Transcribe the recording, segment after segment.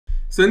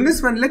So in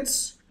this one,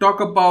 let's talk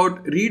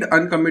about read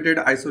uncommitted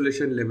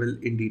isolation level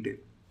in detail.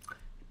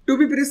 To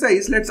be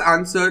precise, let's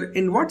answer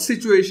in what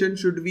situation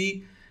should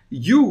we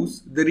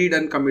use the read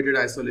uncommitted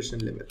isolation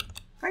level.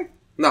 Right?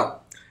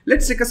 Now,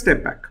 let's take a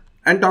step back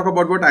and talk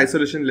about what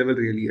isolation level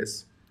really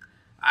is.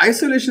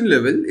 Isolation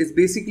level is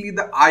basically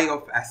the I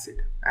of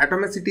ACID: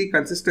 atomicity,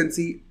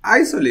 consistency,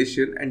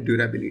 isolation, and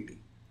durability.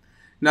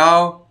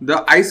 Now,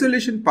 the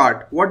isolation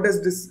part, what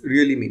does this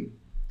really mean?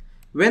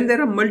 When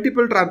there are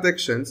multiple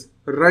transactions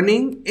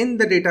running in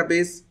the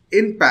database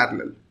in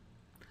parallel,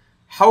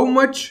 how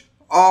much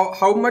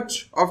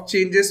of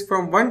changes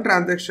from one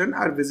transaction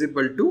are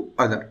visible to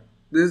other?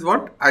 This is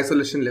what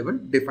isolation level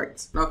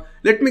defines. Now,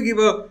 let me give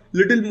a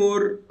little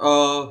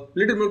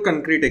more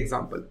concrete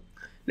example.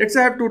 Let's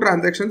say I have two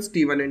transactions,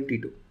 T1 and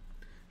T2.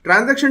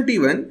 Transaction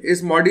T1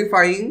 is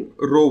modifying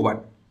row 1,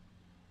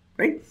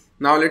 right?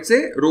 Now, let's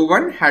say row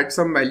 1 had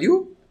some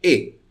value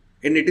A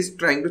and it is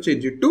trying to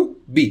change it to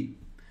B.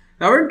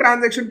 Now, when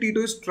transaction T2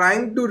 is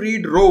trying to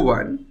read row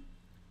 1,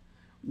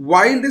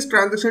 while this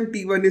transaction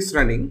T1 is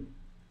running,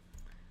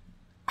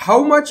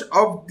 how much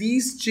of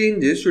these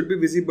changes should be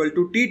visible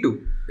to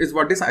T2 is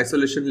what this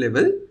isolation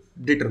level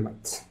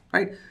determines,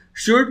 right?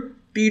 Should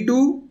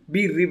T2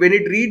 be, when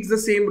it reads the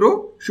same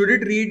row, should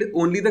it read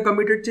only the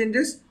committed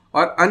changes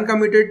or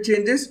uncommitted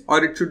changes,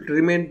 or it should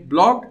remain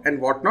blocked and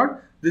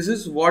whatnot? This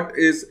is what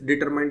is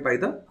determined by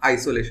the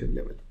isolation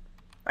level,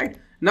 right?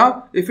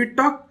 Now, if we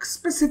talk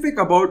specific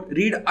about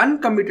read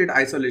uncommitted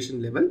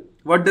isolation level,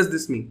 what does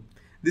this mean?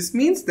 This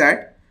means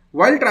that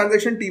while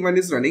transaction T1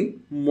 is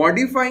running,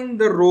 modifying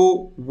the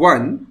row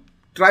 1,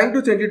 trying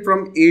to change it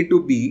from A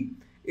to B,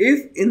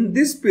 if in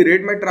this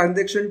period my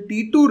transaction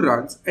T2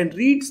 runs and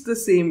reads the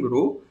same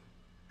row,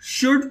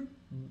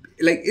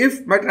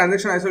 if my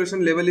transaction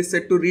isolation level is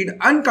set to read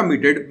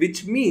uncommitted,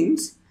 which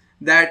means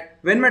that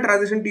when my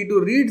transaction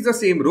T2 reads the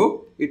same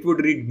row, it would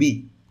read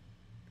B.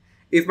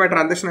 If my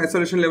transaction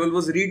isolation level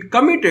was read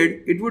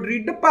committed, it would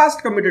read the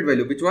past committed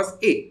value, which was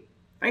A,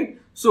 right?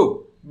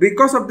 So,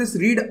 because of this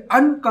read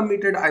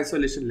uncommitted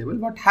isolation level,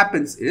 what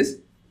happens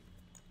is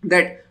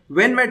that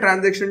when my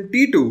transaction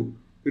T2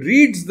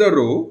 reads the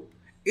row,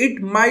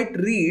 it might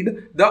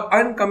read the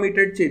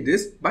uncommitted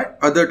changes by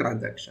other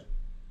transaction.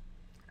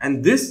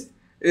 And this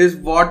is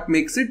what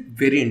makes it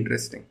very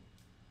interesting,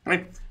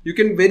 right? You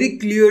can very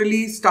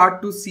clearly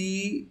start to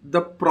see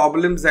the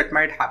problems that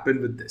might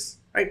happen with this,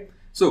 right?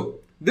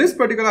 So, this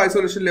particular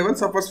isolation level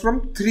suffers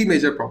from three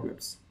major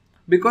problems,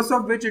 because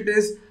of which it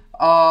is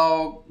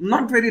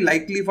not very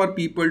likely for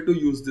people to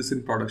use this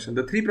in production.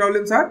 The three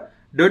problems are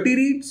dirty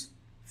reads,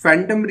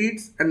 phantom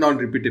reads, and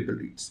non-repeatable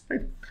reads,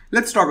 right?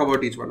 Let's talk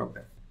about each one of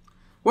them.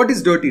 What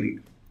is dirty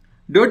read?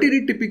 Dirty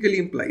read typically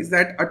implies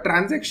that a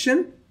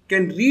transaction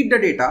can read the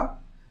data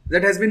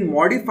that has been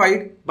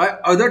modified by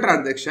other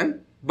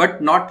transaction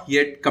but not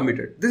yet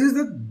committed. This is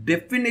the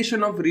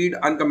definition of read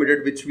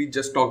uncommitted, which we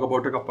just talked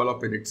about a couple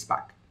of minutes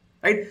back,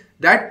 right?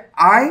 That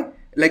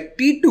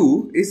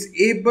T2 is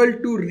able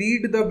to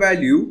read the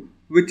value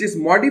which is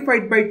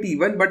modified by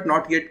T1 but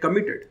not yet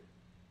committed,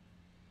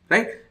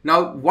 right?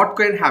 Now, what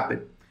can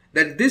happen?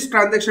 That this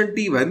transaction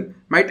T1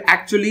 might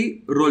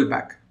actually roll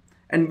back.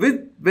 And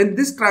when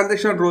this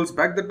transaction rolls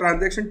back, the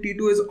transaction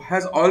T2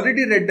 has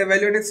already read the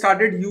value and it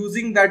started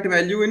using that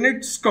value in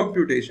its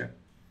computation,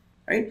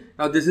 right?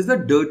 Now, this is a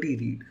dirty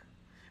read,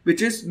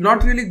 which is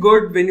not really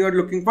good when you are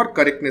looking for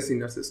correctness in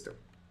your system,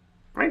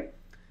 right?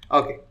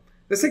 Okay.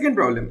 The second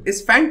problem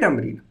is phantom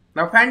read.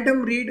 Now,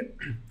 phantom read,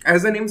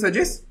 as the name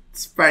suggests,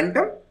 it's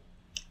phantom.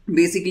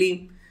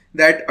 Basically,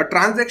 that a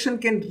transaction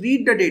can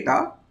read the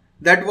data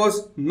that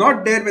was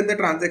not there when the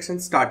transaction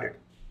started,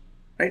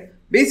 right?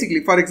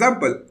 Basically, for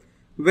example,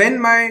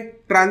 when my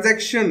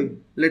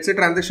transaction, let's say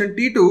transaction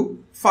T2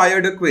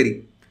 fired a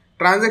query,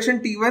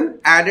 transaction T1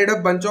 added a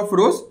bunch of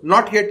rows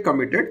not yet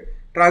committed,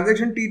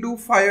 transaction T2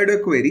 fired a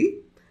query,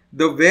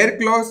 the where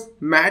clause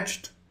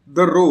matched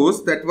the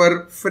rows that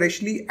were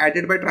freshly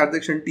added by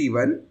transaction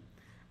T1,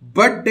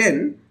 but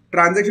then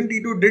transaction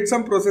T2 did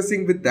some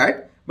processing with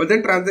that, but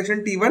then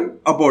transaction T1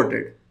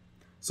 aborted.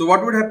 So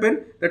what would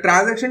happen? The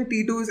transaction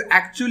T2 is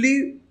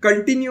actually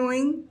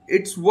continuing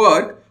its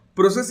work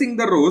processing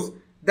the rows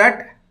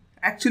that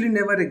actually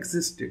never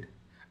existed,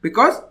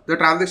 because the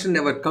transaction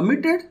never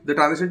committed, the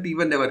transaction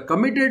T1 never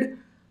committed,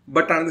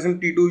 but transaction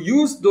T2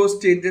 used those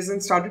changes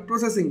and started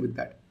processing with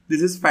that.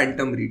 This is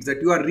phantom reads,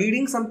 that you are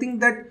reading something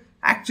that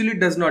actually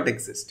does not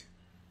exist,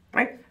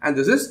 right? And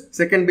this is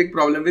second big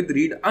problem with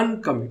read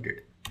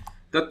uncommitted.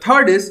 The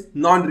third is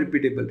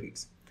non-repeatable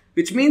reads,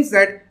 which means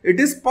that it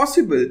is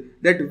possible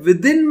that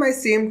within my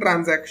same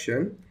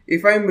transaction,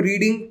 if I am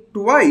reading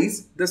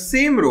twice the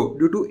same row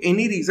due to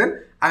any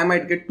reason, I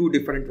might get two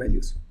different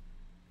values.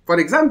 For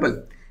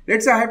example,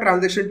 let's say I have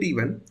transaction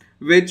T1,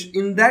 which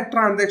in that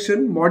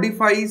transaction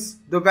modifies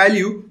the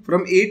value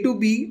from A to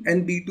B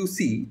and B to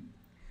C.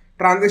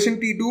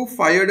 Transaction T2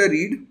 fired a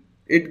read,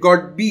 it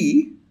got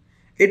B,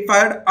 it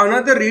fired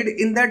another read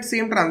in that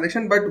same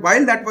transaction, but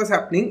while that was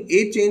happening,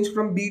 A changed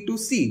from B to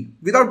C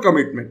without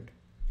commitment,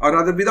 or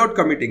rather without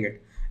committing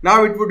it.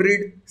 Now it would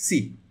read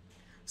C.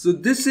 So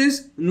this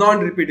is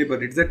non-repeatable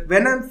reads, that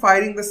when I'm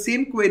firing the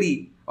same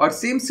query or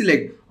same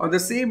select on the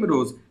same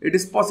rows, it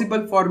is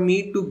possible for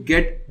me to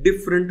get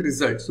different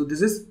results. So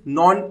this is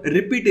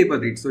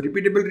non-repeatable reads. So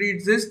repeatable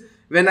reads is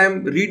when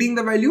I'm reading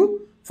the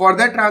value for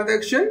that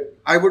transaction,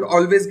 I would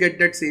always get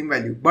that same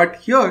value. But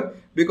here,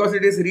 because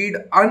it is read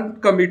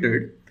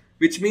uncommitted,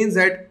 which means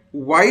that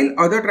while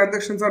other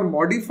transactions are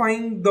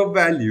modifying the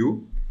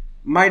value,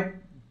 my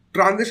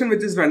transaction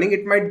which is running,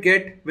 it might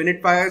get, when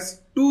it fires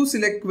two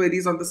select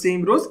queries on the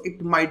same rows,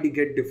 it might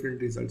get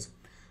different results.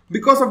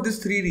 Because of these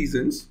three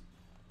reasons,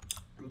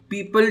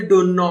 people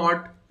do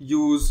not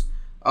use,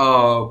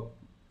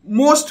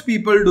 most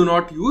people do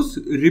not use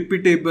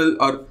repeatable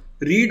or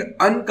read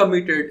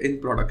uncommitted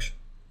in production,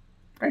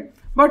 right?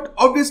 But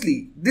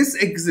obviously this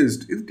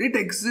exists.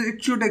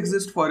 It should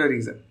exist for a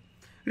reason.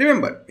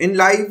 Remember, in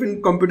life,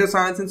 in computer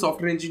science and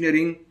software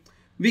engineering,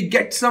 we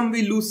get some,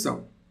 we lose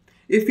some.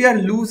 If we are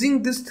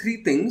losing these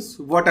three things,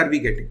 what are we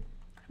getting?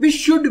 We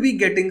should be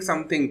getting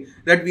something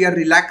that we are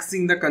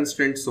relaxing the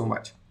constraints so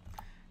much.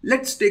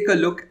 Let's take a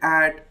look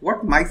at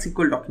what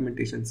MySQL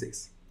documentation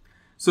says.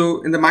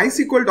 So in the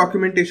MySQL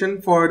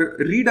documentation for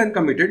read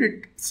uncommitted,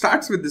 it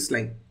starts with this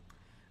line.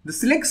 The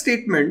select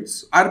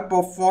statements are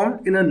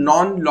performed in a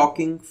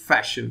non-locking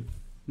fashion.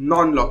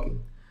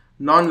 Non-locking.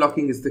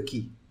 Non-locking is the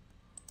key.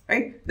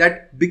 Right?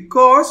 That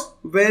because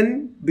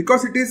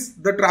it is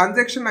the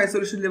transaction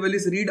isolation level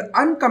is read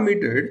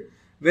uncommitted,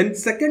 when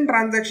second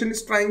transaction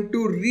is trying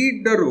to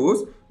read the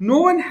rows, no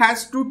one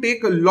has to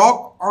take a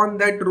lock on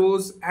that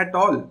rows at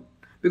all,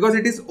 because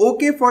it is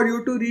okay for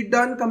you to read the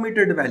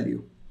uncommitted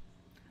value,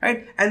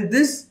 right? And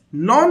this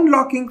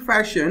non-locking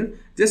fashion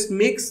just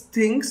makes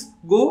things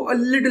go a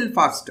little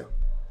faster.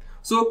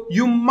 So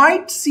you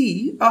might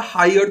see a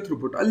higher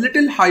throughput, a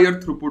little higher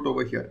throughput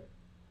over here.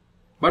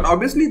 But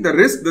obviously the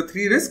risk, the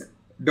three risks,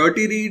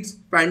 dirty reads,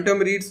 phantom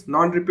reads,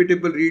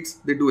 non-repeatable reads,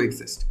 they do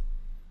exist,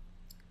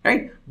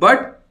 right?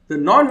 But the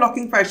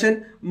non-locking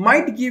fashion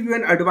might give you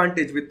an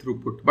advantage with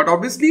throughput. But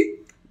obviously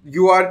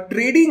you are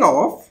trading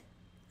off,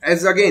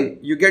 as again,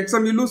 you get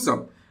some, you lose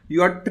some.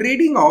 You are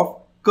trading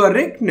off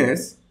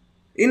correctness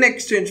in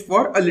exchange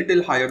for a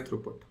little higher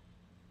throughput.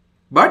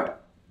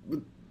 But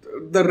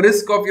the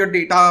risk of your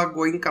data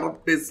going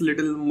corrupt is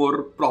little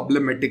more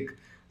problematic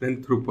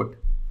than throughput,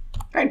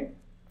 right?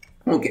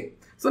 Okay,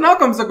 so now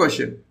comes the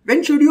question,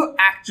 when should you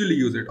actually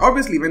use it?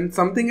 Obviously, when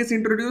something is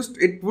introduced,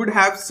 it would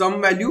have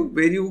some value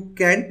where you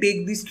can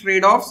take these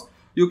trade-offs,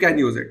 you can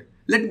use it.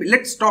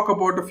 Let's talk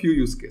about a few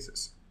use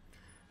cases.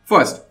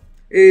 First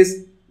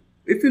is,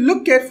 if you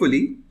look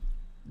carefully,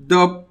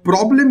 the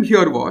problem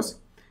here was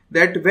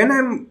that when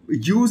I'm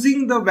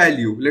using the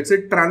value, let's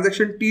say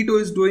transaction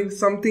T2 is doing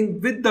something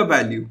with the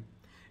value,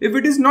 if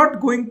it is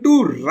not going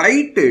to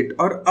write it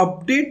or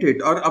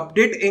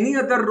update any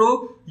other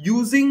row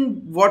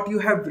using what you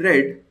have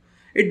read,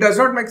 it does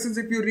not make sense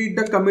if you read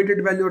the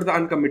committed value or the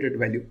uncommitted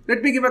value.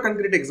 Let me give a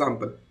concrete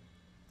example.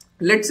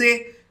 Let's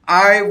say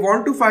I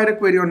want to fire a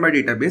query on my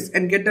database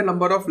and get the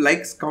number of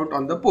likes count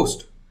on the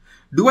post.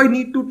 Do I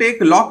need to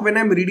take lock when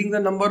I'm reading the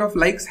number of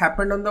likes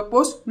happened on the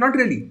post? Not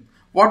really.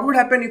 What would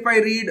happen if I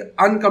read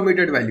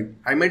uncommitted value?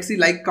 I might see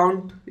like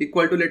count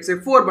equal to, let's say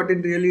 4, but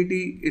in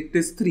reality it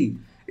is 3.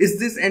 Is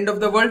this end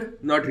of the world?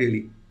 Not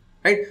really,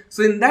 right?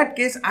 So in that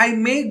case, I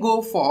may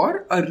go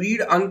for a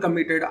read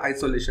uncommitted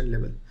isolation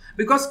level,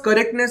 because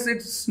correctness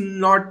is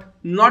not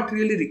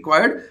really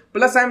required.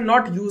 Plus I'm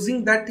not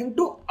using that thing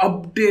to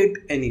update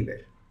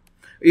anywhere.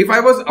 If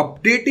I was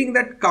updating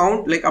that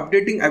count, like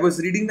I was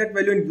reading that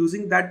value and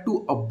using that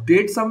to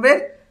update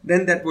somewhere,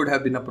 then that would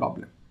have been a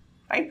problem,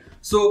 right?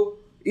 So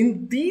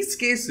in these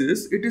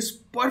cases, it is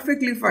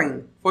perfectly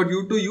fine for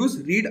you to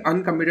use read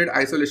uncommitted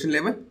isolation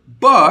level.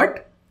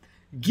 But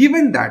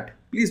given that,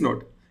 please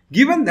note,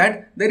 given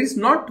that there is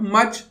not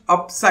much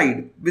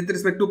upside with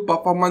respect to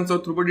performance or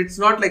throughput, it's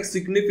not like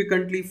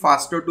significantly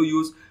faster to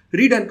use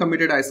read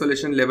uncommitted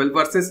isolation level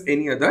versus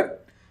any other,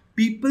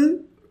 people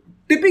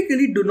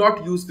typically do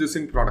not use this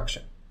in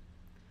production.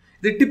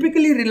 They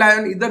typically rely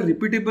on either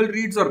repeatable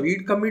reads or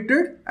read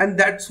committed, and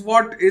that's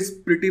what is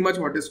pretty much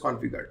what is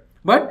configured.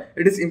 But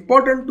it is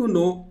important to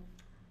know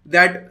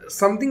that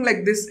something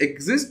like this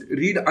exists,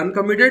 read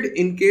uncommitted,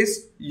 in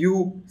case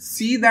you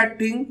see that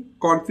thing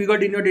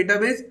configured in your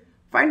database.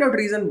 Find out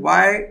reason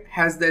why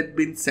has that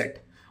been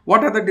set.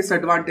 What are the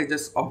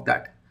disadvantages of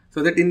that?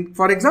 So that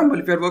for example,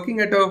 if you're working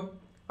at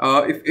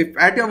if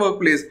at your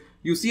workplace,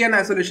 you see an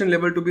isolation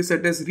level to be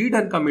set as read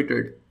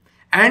uncommitted,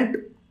 and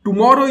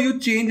tomorrow you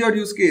change your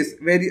use case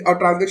where a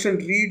transaction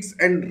reads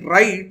and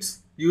writes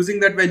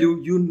using that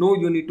value, you know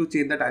you need to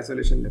change that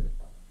isolation level,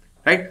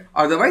 right?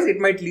 Otherwise, it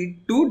might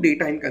lead to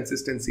data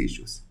inconsistency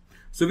issues.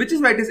 So which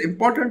is why it is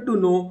important to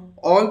know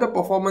all the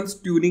performance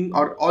tuning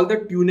or all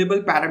the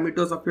tunable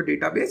parameters of your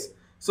database,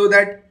 so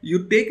that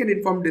you take an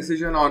informed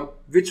decision on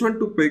which one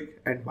to pick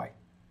and why,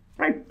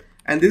 right?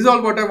 And this is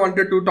all what I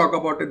wanted to talk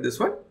about in this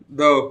one.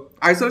 The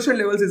isolation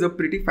levels is a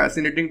pretty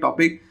fascinating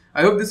topic.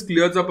 I hope this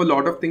clears up a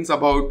lot of things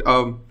about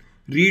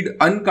read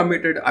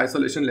uncommitted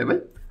isolation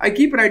level. I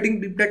keep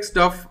writing deep tech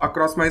stuff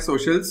across my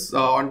socials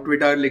on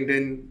Twitter,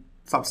 LinkedIn,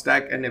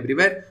 Substack, and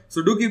everywhere.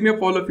 So do give me a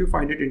follow if you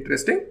find it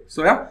interesting.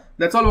 So yeah,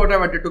 that's all what I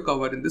wanted to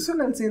cover in this one.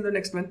 I'll see you in the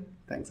next one.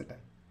 Thanks a ton.